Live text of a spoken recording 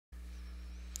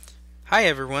Hi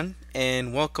everyone,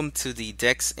 and welcome to the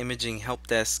Dex Imaging Help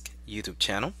Desk YouTube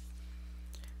channel.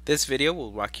 This video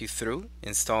will walk you through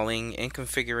installing and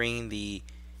configuring the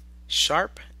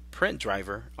Sharp print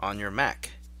driver on your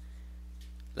Mac.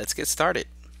 Let's get started.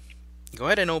 Go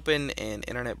ahead and open an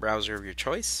internet browser of your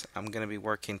choice. I'm going to be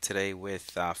working today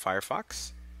with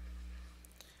Firefox.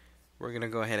 We're going to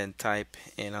go ahead and type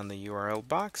in on the URL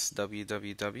box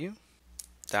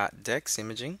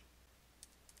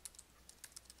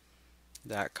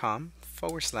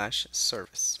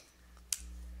www.deximaging.com/service.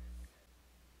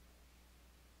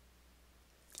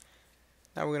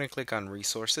 Now we're going to click on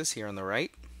Resources here on the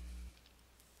right.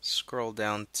 Scroll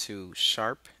down to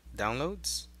Sharp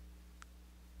Downloads.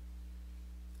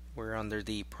 We're under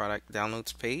the Product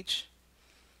Downloads page.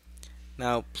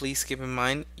 Now please keep in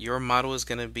mind your model is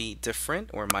going to be different,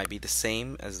 or it might be the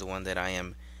same as the one that I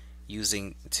am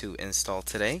using to install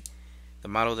today. The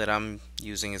model that I'm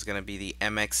using is going to be the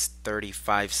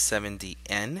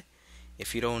MX3570N.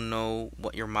 If you don't know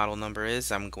what your model number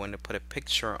is, I'm going to put a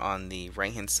picture on the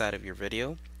right hand side of your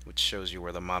video which shows you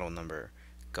where the model number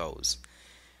goes.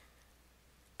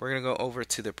 We're going to go over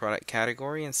to the product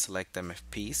category and select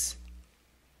MFPs.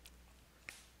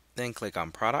 Then click on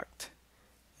Product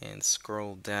and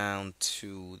scroll down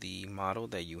to the model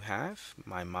that you have.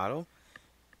 My model,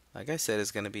 like I said,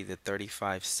 is going to be the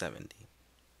 3570.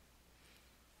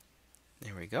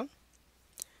 There we go.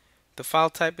 The file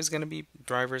type is going to be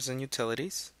drivers and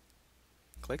utilities.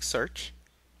 Click Search.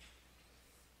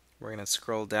 We're going to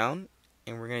scroll down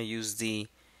and we're going to use the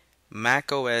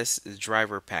Mac OS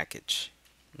driver package.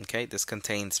 Okay, this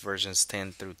contains versions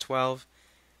 10 through 12,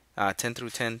 10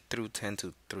 through 10 through 10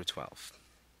 through 12.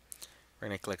 We're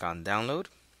going to click on Download.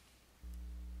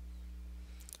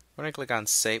 We're going to click on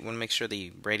Save. We want to make sure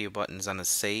the radio button is on the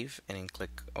Save and then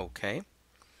click OK.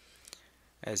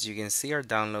 As you can see, our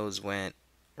downloads went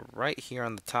right here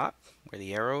on the top where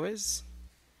the arrow is.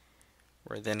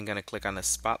 We're then going to click on the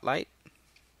Spotlight,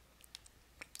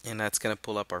 and that's going to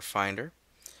pull up our Finder.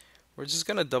 We're just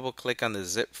going to double click on the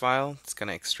zip file. It's going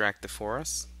to extract it for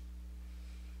us.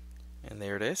 And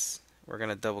there it is. We're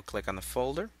going to double click on the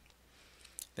folder.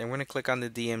 Then we're going to click on the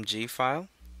DMG file.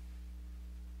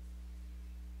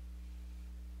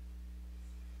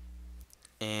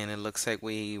 And it looks like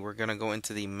we're going to go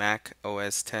into the Mac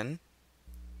OS 10.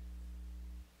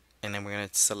 And then we're going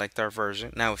to select our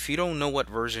version. Now, if you don't know what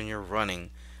version you're running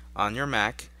on your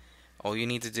Mac, all you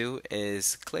need to do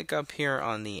is click up here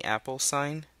on the Apple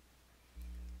sign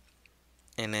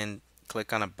and then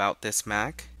click on About This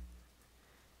Mac.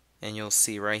 And you'll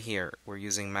see right here, we're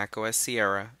using Mac OS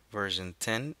Sierra version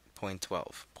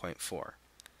 10.12.4.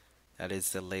 That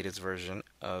is the latest version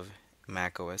of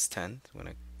Mac OS 10. I'm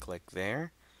going to click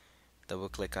there, double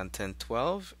click on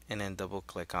 10.12, and then double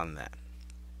click on that.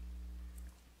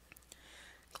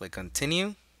 Click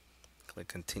Continue, click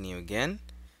Continue again,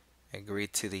 agree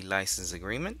to the license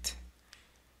agreement,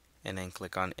 and then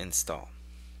click on Install.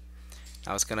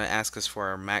 Now it's going to ask us for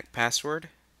our Mac password.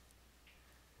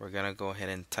 We're going to go ahead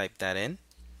and type that in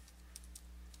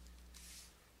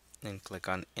and click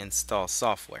on Install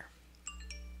Software.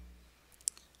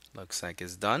 Looks like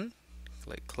it's done.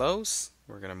 Click Close.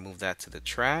 We're going to move that to the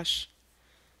trash.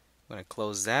 I'm going to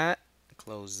close that,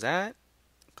 close that,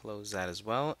 close that as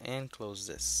well, and close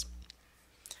this.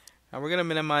 Now we're going to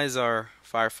minimize our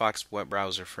Firefox web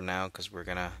browser for now because we're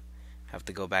going to have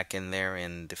to go back in there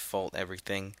and default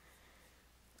everything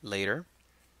later.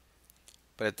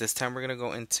 But at this time we're going to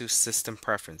go into System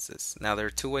Preferences. Now there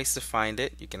are two ways to find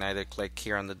it. You can either click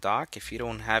here on the dock. If you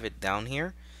don't have it down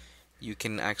here, you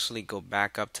can actually go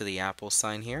back up to the Apple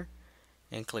sign here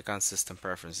and click on System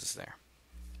Preferences there.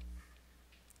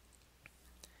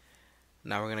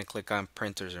 Now we're going to click on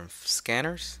Printers and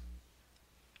Scanners.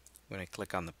 We're going to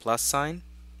click on the plus sign.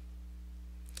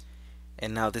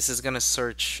 And now this is going to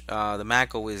search, the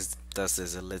Mac always does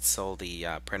this, it lists all the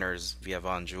printers via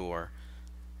Bonjour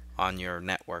on your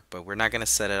network, but we're not going to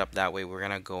set it up that way. We're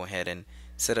going to go ahead and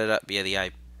set it up via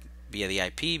the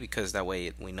IP because that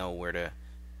way we know where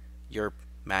your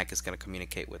Mac is going to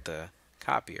communicate with the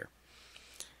copier.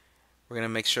 We're going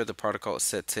to make sure the protocol is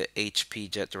set to HP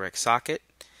Jet Direct Socket.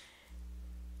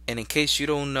 And in case you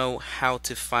don't know how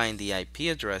to find the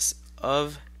IP address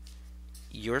of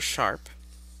your Sharp,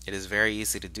 it is very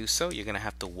easy to do so. You're going to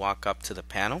have to walk up to the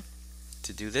panel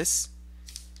to do this.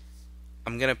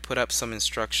 I'm going to put up some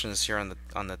instructions here on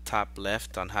the top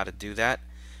left on how to do that.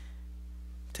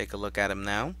 Take a look at them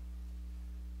now.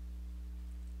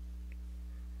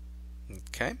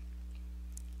 Okay.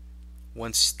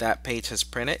 Once that page has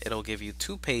printed, it'll give you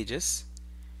two pages.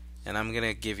 And I'm going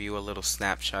to give you a little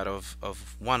snapshot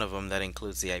of one of them that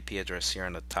includes the IP address here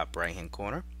in the top right hand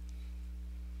corner.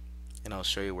 And I'll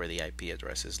show you where the IP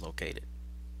address is located.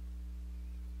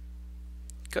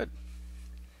 Good.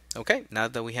 Okay, now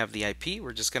that we have the IP,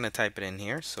 we're just going to type it in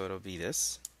here. So it'll be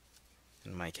this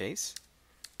in my case.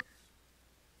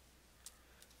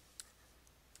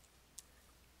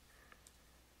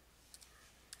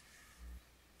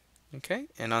 Okay,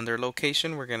 and under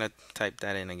location, we're going to type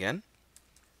that in again.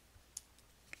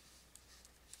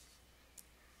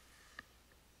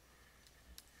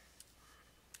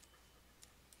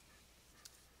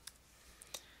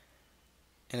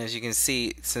 And as you can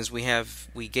see, since we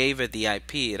gave it the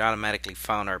IP, it automatically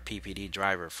found our PPD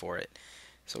driver for it.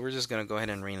 So we're just going to go ahead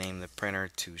and rename the printer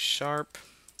to Sharp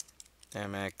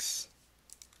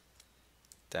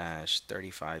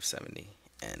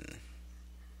MX-3570N.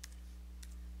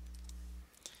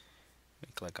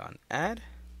 Click on Add.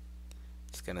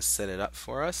 It's going to set it up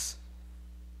for us.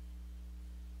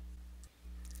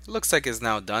 It looks like it's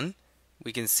now done.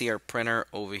 We can see our printer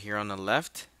over here on the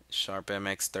left, Sharp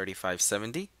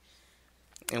MX-3570,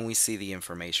 and we see the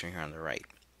information here on the right.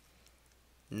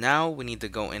 Now we need to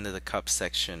go into the cup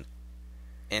section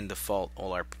and default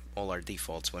all our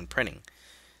defaults when printing.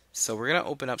 So we're gonna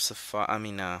open up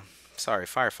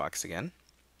Firefox again.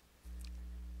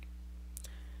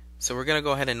 So we're gonna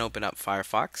go ahead and open up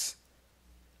Firefox,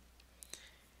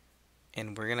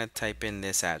 and we're gonna type in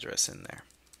this address in there.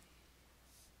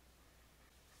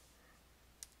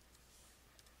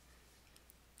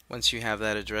 Once you have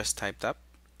that address typed up,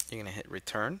 you're gonna hit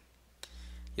return.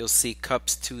 You'll see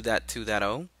cups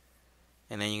 2.2.0,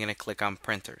 and then you're gonna click on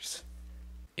printers.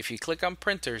 If you click on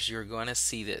printers, you're gonna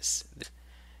see this.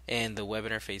 And the web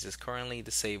interface is currently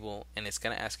disabled, and it's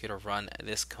going to ask you to run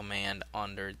this command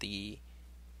under the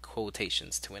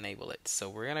quotations to enable it. So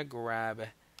we're going to grab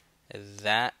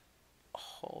that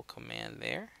whole command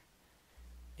there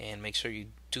and make sure you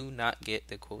do not get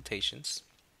the quotations.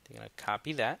 You're going to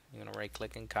copy that. You're going to right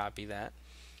click and copy that.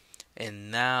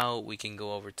 And now we can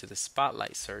go over to the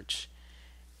Spotlight search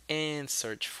and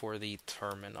search for the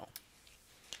terminal.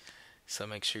 So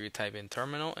make sure you type in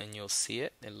terminal and you'll see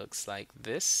it. It looks like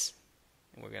this.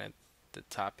 And we're going to, the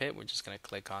top hit, we're just going to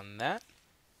click on that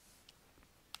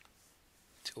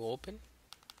to open.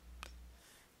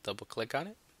 Double click on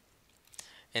it.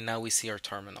 And now we see our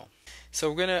terminal. So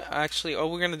we're going to actually, all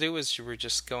we're going to do is we're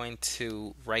just going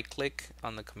to right click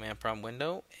on the command prompt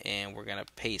window and we're going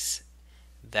to paste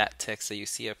that text that you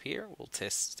see up here. We'll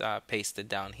paste it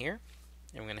down here.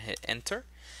 And we're going to hit enter.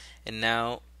 And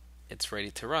now it's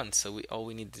ready to run. So all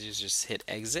we need to do is just hit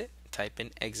exit, type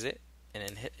in exit, and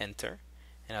then hit enter.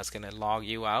 And it's going to log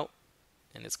you out,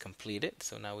 and it's completed.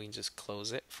 So now we can just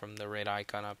close it from the red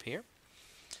icon up here.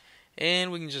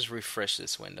 And we can just refresh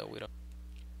this window.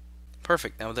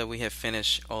 Perfect. Now that we have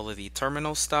finished all of the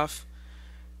terminal stuff,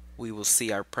 we will see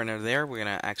our printer there. We're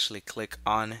going to actually click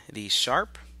on the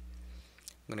Sharp.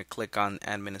 I'm going to click on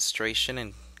administration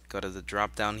and go to the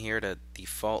drop down here to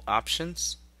default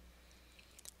options.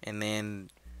 And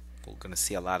then we're going to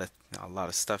see a lot of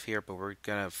stuff here, but we're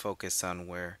going to focus on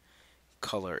where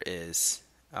color is,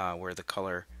 where the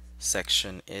color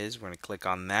section is. We're going to click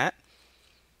on that.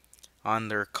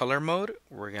 Under color mode,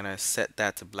 we're going to set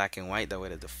that to black and white. That way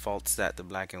it defaults that to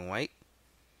black and white.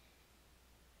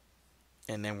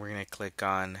 And then we're going to click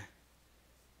on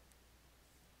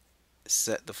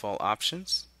set default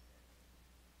options.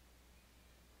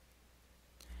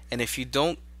 And if you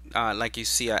don't, like you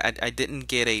see, I didn't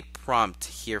get a prompt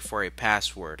here for a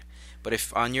password, but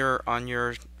if on your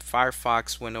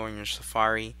Firefox window or in your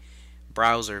Safari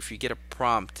browser, if you get a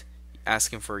prompt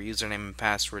asking for a username and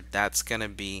password, that's gonna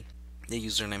be the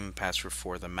username and password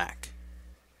for the Mac.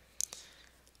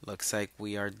 Looks like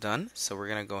we are done, so we're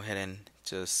gonna go ahead and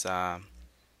just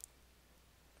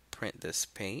print this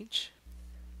page,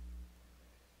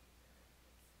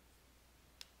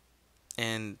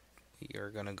 and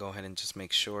you're going to go ahead and just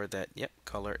make sure that, yep,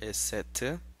 color is set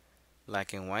to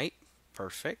black and white.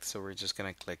 Perfect. So we're just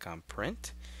going to click on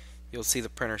print. You'll see the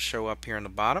printer show up here on the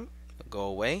bottom. It'll go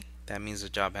away. That means the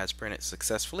job has printed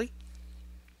successfully.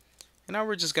 And now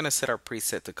we're just going to set our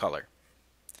preset to color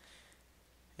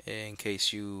in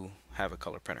case you have a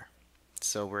color printer.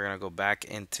 So we're going to go back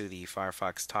into the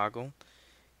Firefox toggle,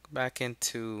 go back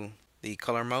into the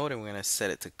color mode, and we're going to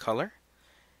set it to color.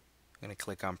 I'm going to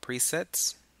click on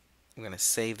presets. I'm going to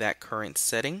save that current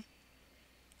setting,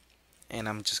 and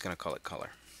I'm just going to call it color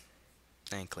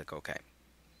and click OK.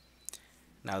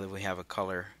 Now that we have a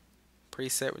color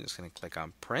preset, we're just going to click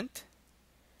on print.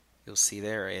 You'll see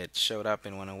there it showed up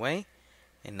and went away,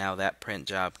 and now that print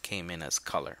job came in as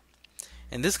color.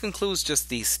 And this concludes just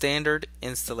the standard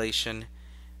installation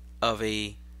of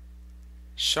a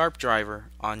Sharp driver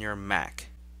on your Mac.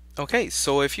 Okay,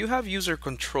 so if you have user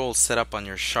control set up on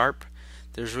your Sharp,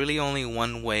 there's really only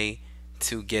one way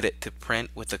to get it to print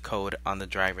with the code on the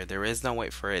driver. There is no way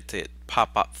for it to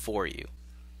pop up for you.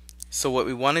 So what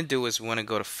we want to do is we want to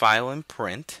go to File and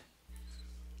Print,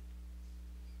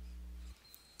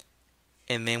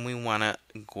 and then we want to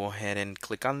go ahead and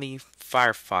click on the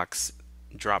Firefox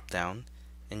drop down,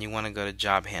 and you want to go to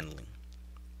Job Handling.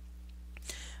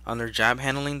 Under Job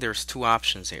Handling, there's two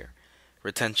options here: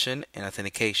 retention and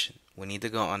authentication. We need to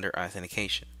go under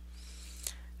authentication.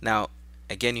 Now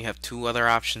again, you have two other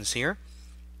options here.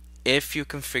 If you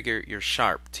configure your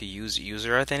Sharp to use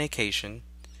user authentication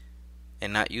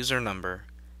and not user number,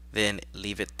 then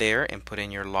leave it there and put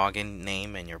in your login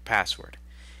name and your password.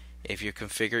 If you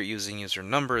configure using user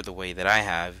number the way that I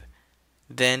have,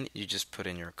 then you just put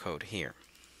in your code here.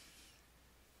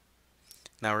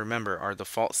 Now remember, our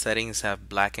default settings have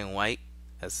black and white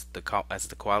as the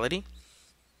quality.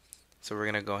 So we're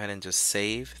going to go ahead and just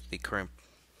save the current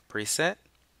preset.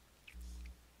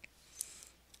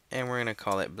 And we're going to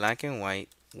call it black and white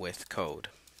with code.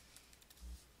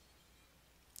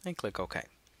 And click OK.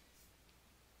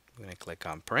 I'm going to click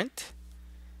on print.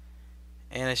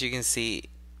 And as you can see,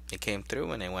 it came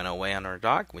through and it went away on our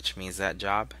dock, which means that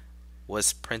job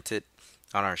was printed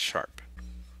on our Sharp.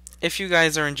 If you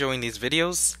guys are enjoying these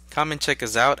videos, come and check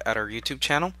us out at our YouTube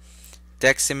channel,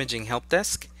 Dex Imaging Help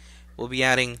Desk. We'll be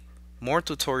adding more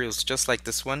tutorials just like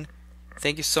this one.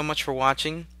 Thank you so much for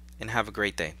watching and have a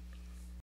great day.